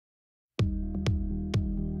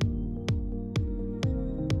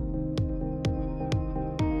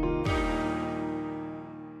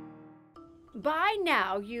By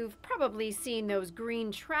now, you've probably seen those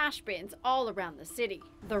green trash bins all around the city.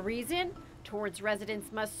 The reason? Torrance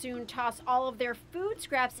residents must soon toss all of their food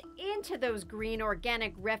scraps into those green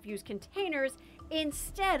organic refuse containers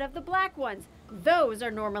instead of the black ones. Those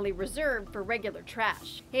are normally reserved for regular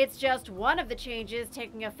trash. It's just one of the changes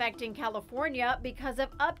taking effect in California because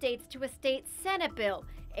of updates to a state Senate bill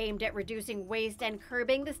aimed at reducing waste and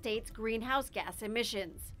curbing the state's greenhouse gas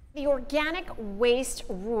emissions. The organic waste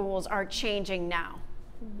rules are changing now.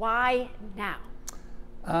 Why now?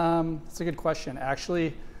 That's a good question.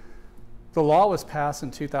 Actually, the law was passed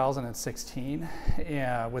in 2016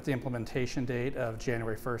 with the implementation date of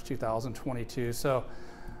January 1st, 2022. So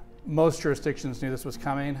most jurisdictions knew this was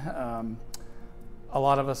coming. A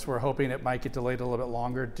lot of us were hoping it might get delayed a little bit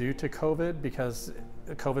longer due to COVID, because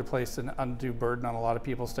COVID placed an undue burden on a lot of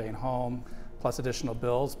people staying home, plus additional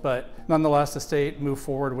bills. But nonetheless, the state moved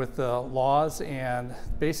forward with the laws, and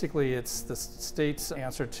basically it's the state's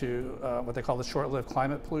answer to what they call the short-lived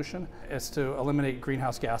climate pollution, is to eliminate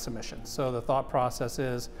greenhouse gas emissions. So the thought process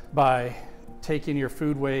is, by taking your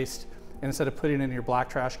food waste, and instead of putting it in your black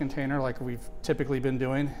trash container like we've typically been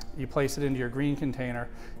doing, you place it into your green container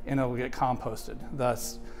and it will get composted,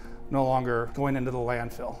 thus no longer going into the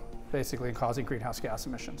landfill, basically, and causing greenhouse gas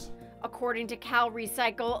emissions. According to Cal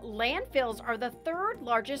Recycle, landfills are the third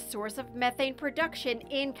largest source of methane production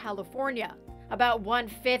in California. About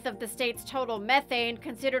 1/5 of the state's total methane,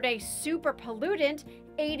 considered a super pollutant,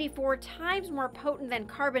 84 times more potent than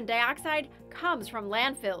carbon dioxide, comes from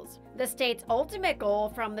landfills. The state's ultimate goal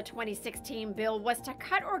from the 2016 bill was to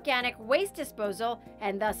cut organic waste disposal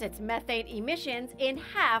and thus its methane emissions in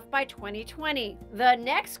half by 2020. The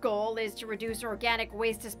next goal is to reduce organic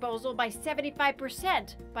waste disposal by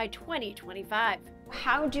 75% by 2025.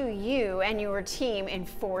 How do you and your team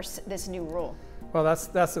enforce this new rule? Well, that's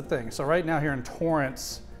the thing. So right now here in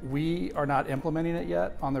Torrance, we are not implementing it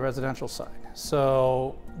yet on the residential side.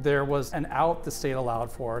 So there was an out the state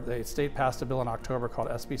allowed for. The state passed a bill in October called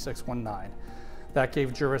SB 619 that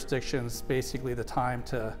gave jurisdictions basically the time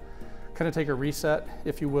to kind of take a reset,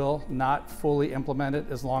 if you will, not fully implement it,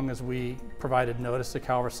 as long as we provided notice to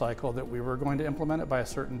Cal Recycle that we were going to implement it by a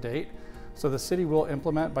certain date. So the city will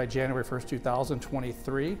implement by January 1st,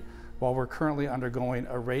 2023. While we're currently undergoing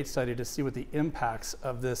a rate study to see what the impacts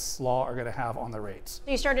of this law are going to have on the rates.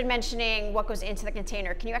 You started mentioning what goes into the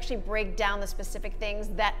container. Can you actually break down the specific things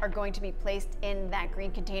that are going to be placed in that green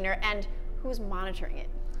container and who's monitoring it?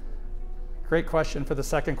 Great question for the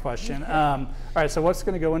second question. All right, so what's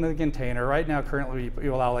going to go into the container? Right now, currently, we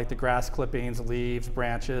allow like the grass clippings, leaves,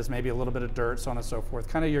 branches, maybe a little bit of dirt, so on and so forth,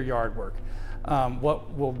 kind of your yard work.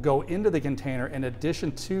 What will go into the container, in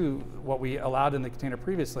addition to what we allowed in the container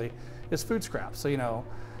previously, is food scraps. So, you know,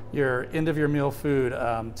 your end of your meal food,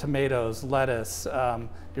 tomatoes, lettuce,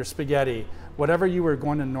 your spaghetti, whatever you were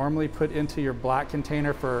going to normally put into your black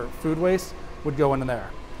container for food waste would go into there.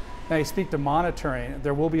 Now, you speak to monitoring.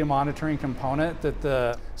 There will be a monitoring component that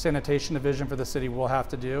the sanitation division for the city will have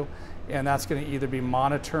to do, and that's going to either be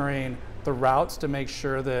monitoring the routes to make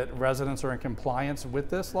sure that residents are in compliance with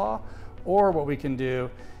this law, or what we can do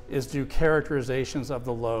is do characterizations of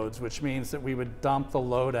the loads, which means that we would dump the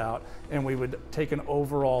load out and we would take an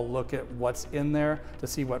overall look at what's in there to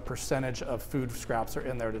see what percentage of food scraps are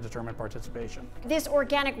in there to determine participation. This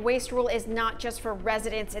organic waste rule is not just for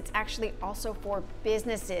residents, it's actually also for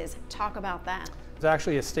businesses. Talk about that. It's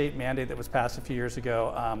actually a state mandate that was passed a few years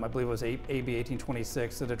ago. I believe it was AB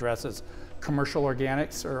 1826 that addresses commercial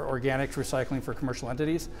organics, or organics recycling for commercial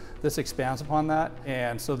entities. This expands upon that,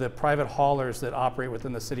 and so the private haulers that operate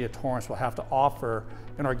within the city of Torrance will have to offer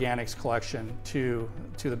an organics collection to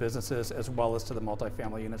the businesses as well as to the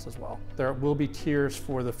multifamily units as well. There will be tiers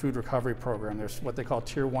for the food recovery program. There's what they call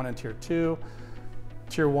Tier 1 and Tier 2.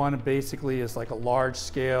 Tier 1 basically is like a large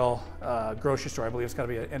scale grocery store. I believe it's got to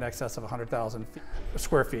be in excess of 100,000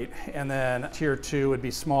 square feet. And then Tier 2 would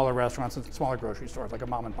be smaller restaurants and smaller grocery stores, like a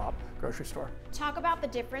mom and pop grocery store. Talk about the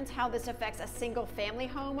difference, how this affects a single family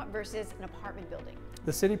home versus an apartment building.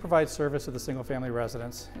 The city provides service to the single family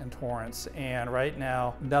residents in Torrance, and right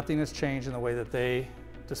now nothing has changed in the way that they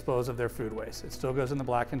dispose of their food waste. It still goes in the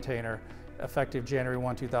black container. Effective January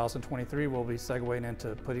 1, 2023, we'll be segueing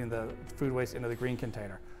into putting the food waste into the green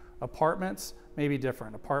container. Apartments may be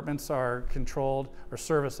different. Apartments are controlled, or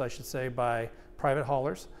serviced, I should say, by private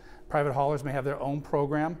haulers. Private haulers may have their own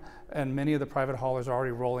program, and many of the private haulers are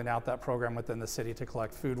already rolling out that program within the city to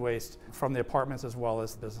collect food waste from the apartments as well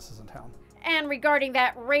as businesses in town. And regarding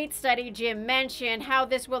that rate study Jim mentioned, how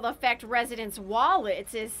this will affect residents'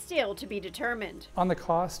 wallets is still to be determined. On the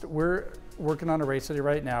cost, we're working on a rate study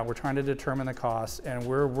right now. We're trying to determine the cost, and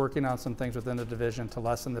we're working on some things within the division to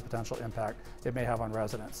lessen the potential impact it may have on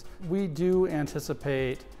residents. We do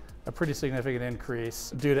anticipate a pretty significant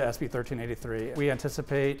increase due to SB 1383. We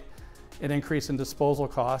anticipate an increase in disposal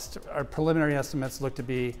costs. Our preliminary estimates look to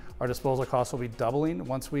be our disposal costs will be doubling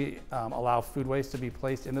once we allow food waste to be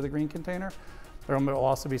placed into the green container. There will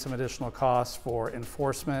also be some additional costs for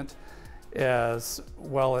enforcement, as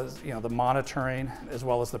well as the monitoring, as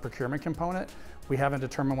well as the procurement component. We haven't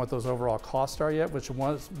determined what those overall costs are yet, which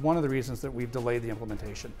was one of the reasons that we've delayed the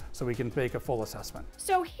implementation, so we can make a full assessment.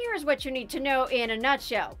 So here's what you need to know in a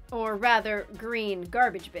nutshell, or rather, green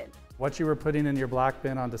garbage bin. What you were putting in your black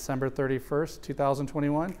bin on December 31st,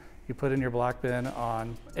 2021, you put in your black bin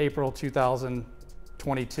on April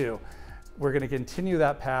 2022. We're going to continue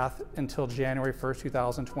that path until January 1st,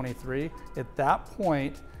 2023. At that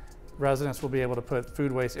point, residents will be able to put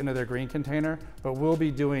food waste into their green container, but we'll be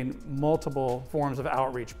doing multiple forms of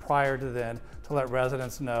outreach prior to then to let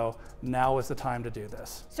residents know now is the time to do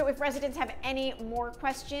this. So if residents have any more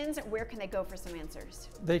questions, where can they go for some answers?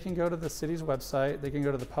 They can go to the city's website, they can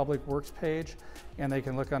go to the Public Works page, and they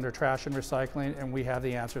can look under trash and recycling, and we have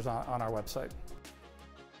the answers on our website.